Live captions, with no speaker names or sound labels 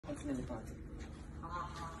in the party.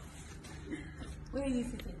 Where are you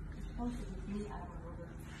sitting? Don't sit with me, I don't know.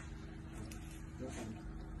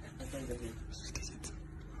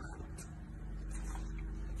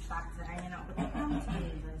 Back to hanging out with the aunties.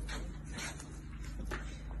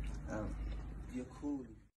 You're cool.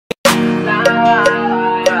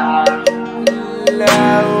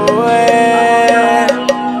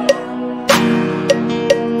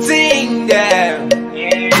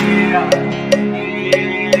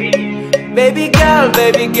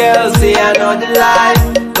 Baby girl, say I know the lie.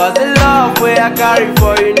 Cause the love where I carry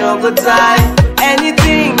for you no good time.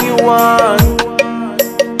 Anything you want,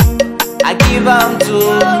 I give them to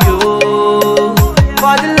you.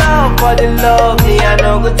 For the love, me I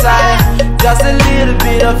no good time. Just a little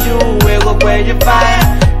bit of you, we go where you find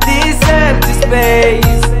this empty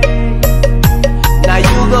space. Now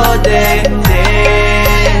you go there,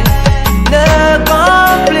 there. Ne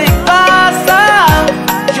complique pas ça.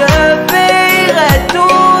 Je ferai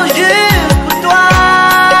tout juste pour toi.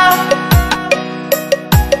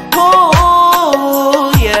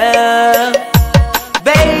 Oh yeah.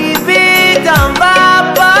 Baby, t'en vas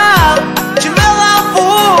pas. Tu me rends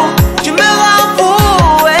fou, tu me rends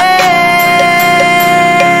fou. Hey.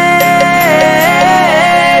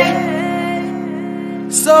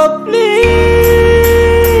 So please,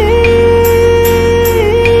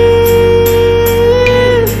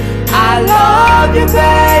 I love you,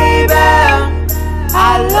 baby. I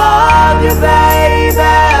love you,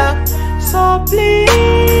 baby. So please,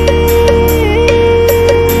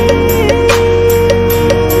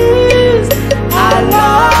 I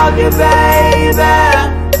love you, baby.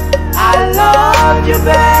 I love you,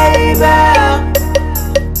 baby.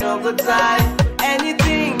 No good time,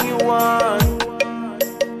 anything you want,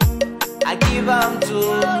 I give them to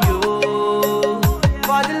you.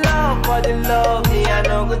 For the love, me I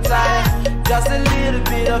no good time. Just a little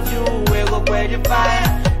bit of you, we go where you find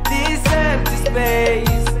this empty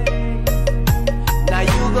space. Now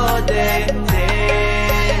you go there,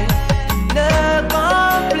 there. Ne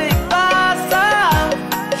complique pas ça.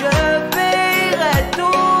 Je ferai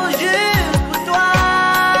tout juste pour toi.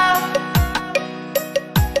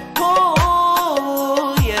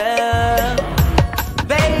 Oh yeah.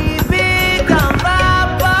 Baby, t'en vas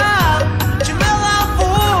pas. Tu me rends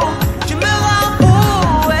fou, tu me rends fou.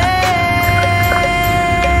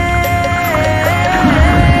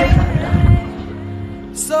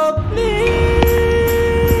 So please,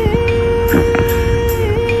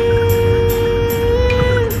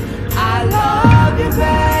 I love you,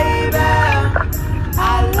 baby. I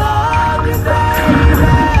love you,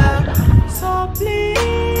 baby. So please,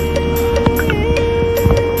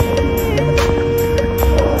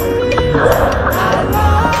 I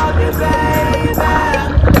love you, baby.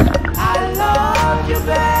 I love you,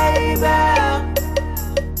 baby.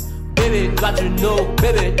 Baby, toi tu know,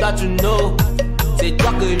 baby, toi tu know. C'est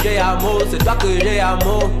toi que j'ai amour, c'est toi que j'ai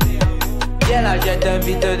amour. Viens là, je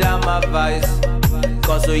t'invite dans ma vice.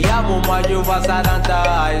 Quand ce yamour, moi je vois ça dans ta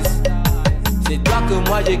eyes. C'est toi que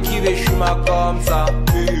moi je kiffe et j'suis ma comme ça.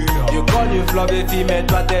 Je connais flop et fille, mais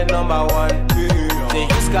toi t'es number one. C'est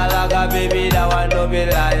jusqu'à la gare, baby, that one no be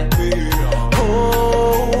lie.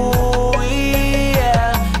 Oh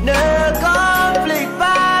yeah, ne complique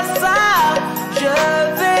pas ça. Je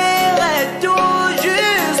ferai tout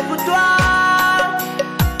juste pour toi.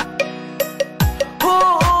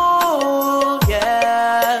 Oh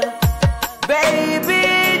yeah, baby,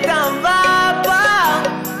 t'en vas pas.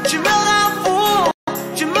 Tu me rends fou,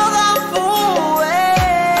 tu me rends fou.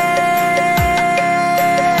 Hey.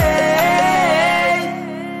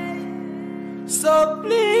 So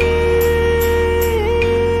please,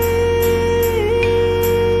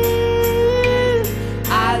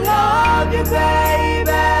 I love you,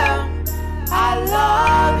 baby. I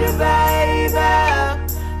love you, baby.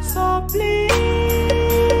 So please,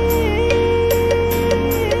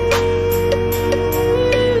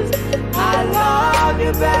 I love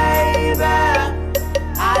you, baby.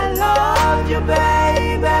 I love you,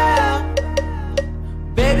 baby.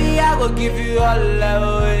 Baby, I will give you all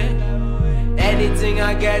away. Anything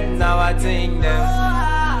I get, now I think them.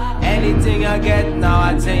 Anything I get, now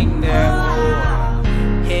I think them.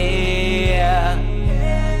 Yeah.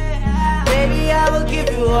 Baby, I will give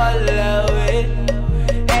you all away.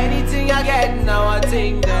 Anything I get, now I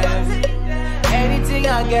think them. Anything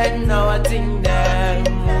I get, now I think them.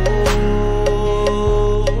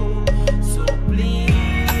 Oh, so please,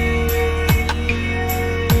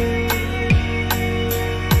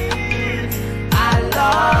 I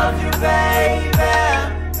love you, baby.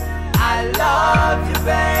 I love you,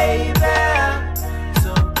 baby.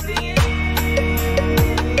 So please,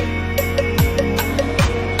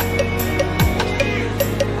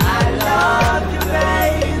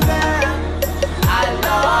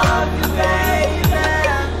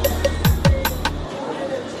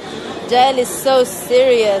 style is so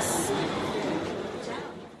serious.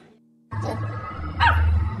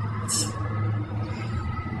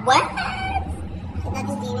 What?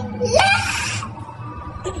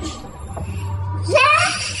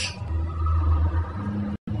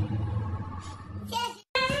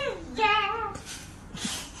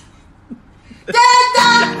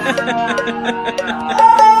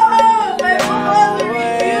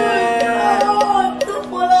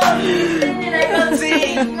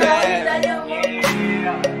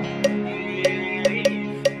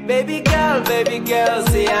 Baby girl,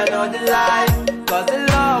 say I know the lie. Cause the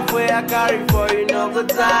love where I carry for you no good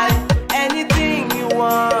time. Anything you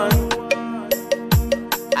want,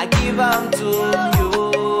 I give them to you.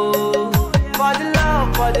 For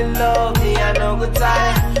the love, me I no good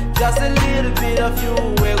time. Just a little bit of you,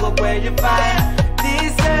 where you find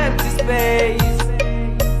this empty space.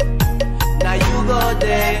 Now you go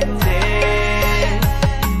there.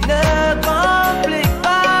 Ne complique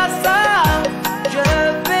pas ça. Je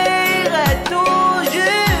ferai tout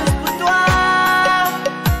juste pour toi.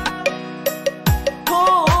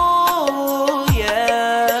 Oh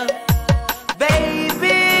yeah.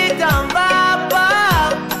 Baby, t'en vas pas.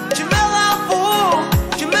 Tu me rends fou.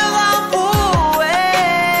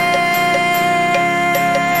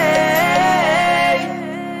 Hey.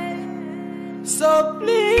 So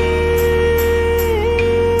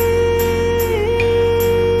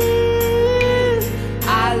please, I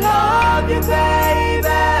love you,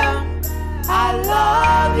 baby. I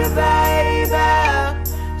love you, baby.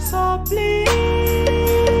 So please,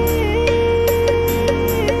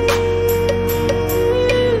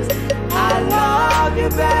 I love you,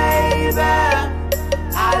 baby.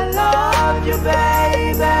 I love you,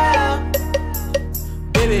 baby.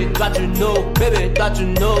 Baby, toi tu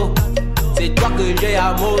know, c'est toi que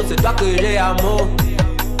j'ai amour,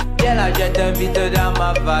 Viens là, je t'invite dans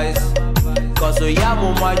ma vice. Quand ce yamo,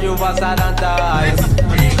 moi je vois ça dans ta eyes.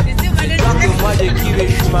 C'est toi que moi j'ai kiffé,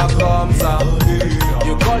 je suis ma comme ça.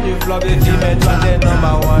 You call you flop et tu mets toi t'es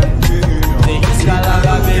number one. C'est jusqu'à la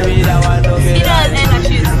baby, that one no be right.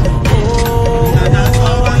 Oh,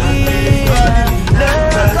 yeah. Ne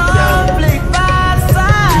complique pas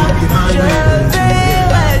ça. Je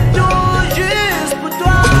ferai tout juste pour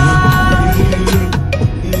toi.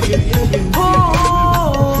 Oh,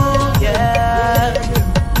 yeah.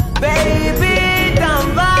 Baby, t'en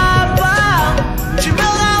vas pas. Tu me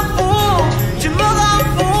rends fou,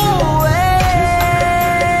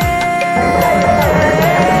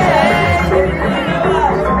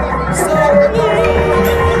 So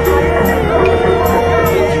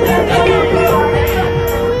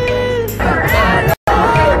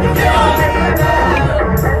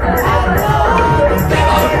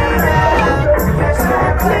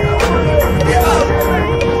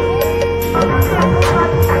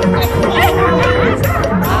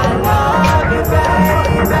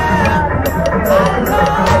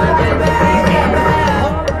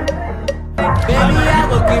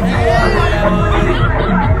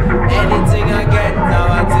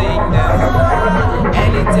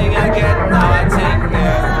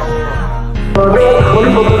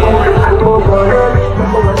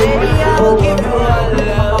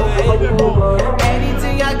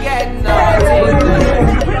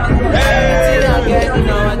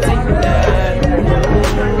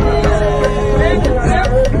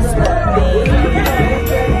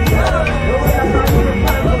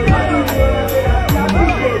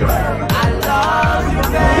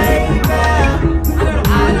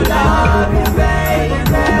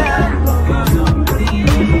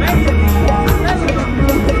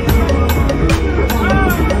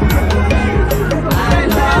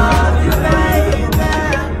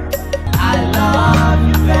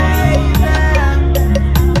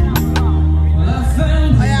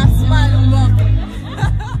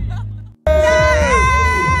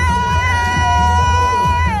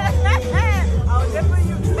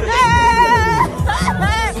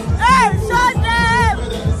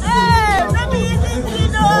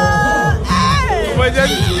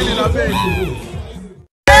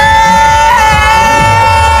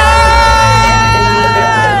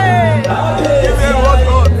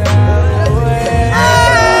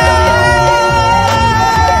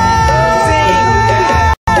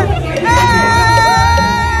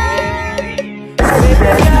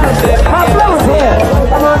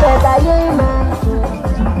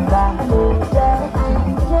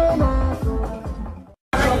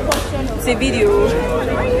C'est vidéo.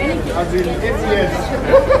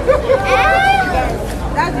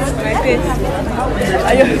 That's my face.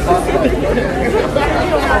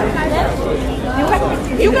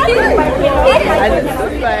 You got it. I didn't.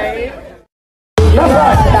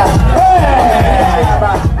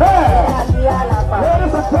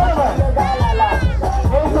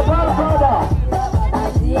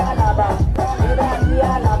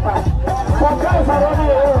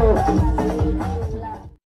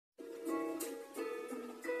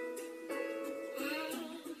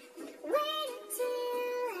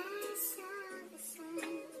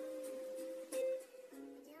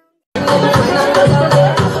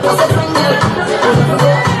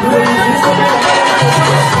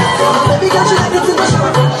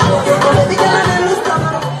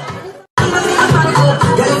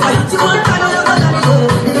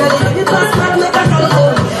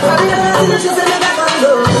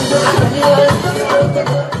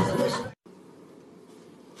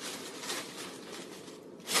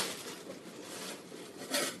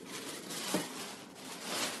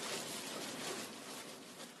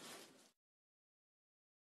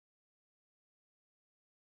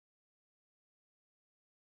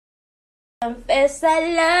 Confess I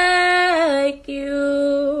like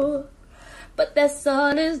you, but that's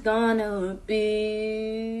all it's gonna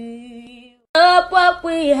be. Up what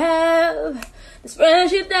we have, this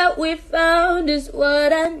friendship that we found is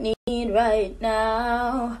what I need right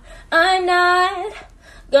now. I'm not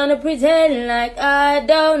gonna pretend like I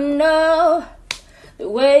don't know. The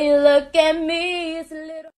way you look at me is a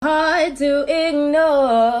little hard to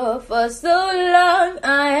ignore. For so long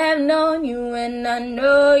I have known you and I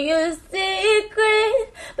know your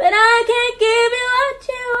secret, but I can't give you what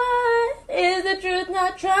you want. Is the truth,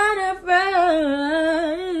 not trying to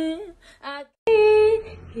run. I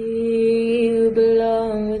think you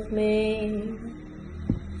belong with me.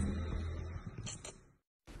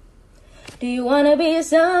 Do you wanna be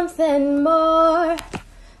something more?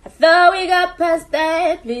 I thought we got past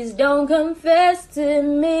that, please don't confess to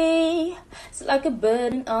me. It's like a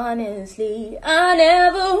burden, honestly, I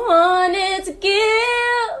never wanted to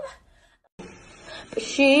give. But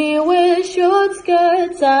she wears short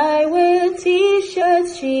skirts, I wear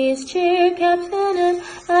t-shirts. She's cheer captain and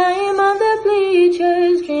I am on the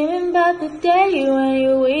bleachers, dreaming about the day when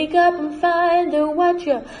you wake up and find that what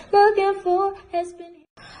you're looking for has been here.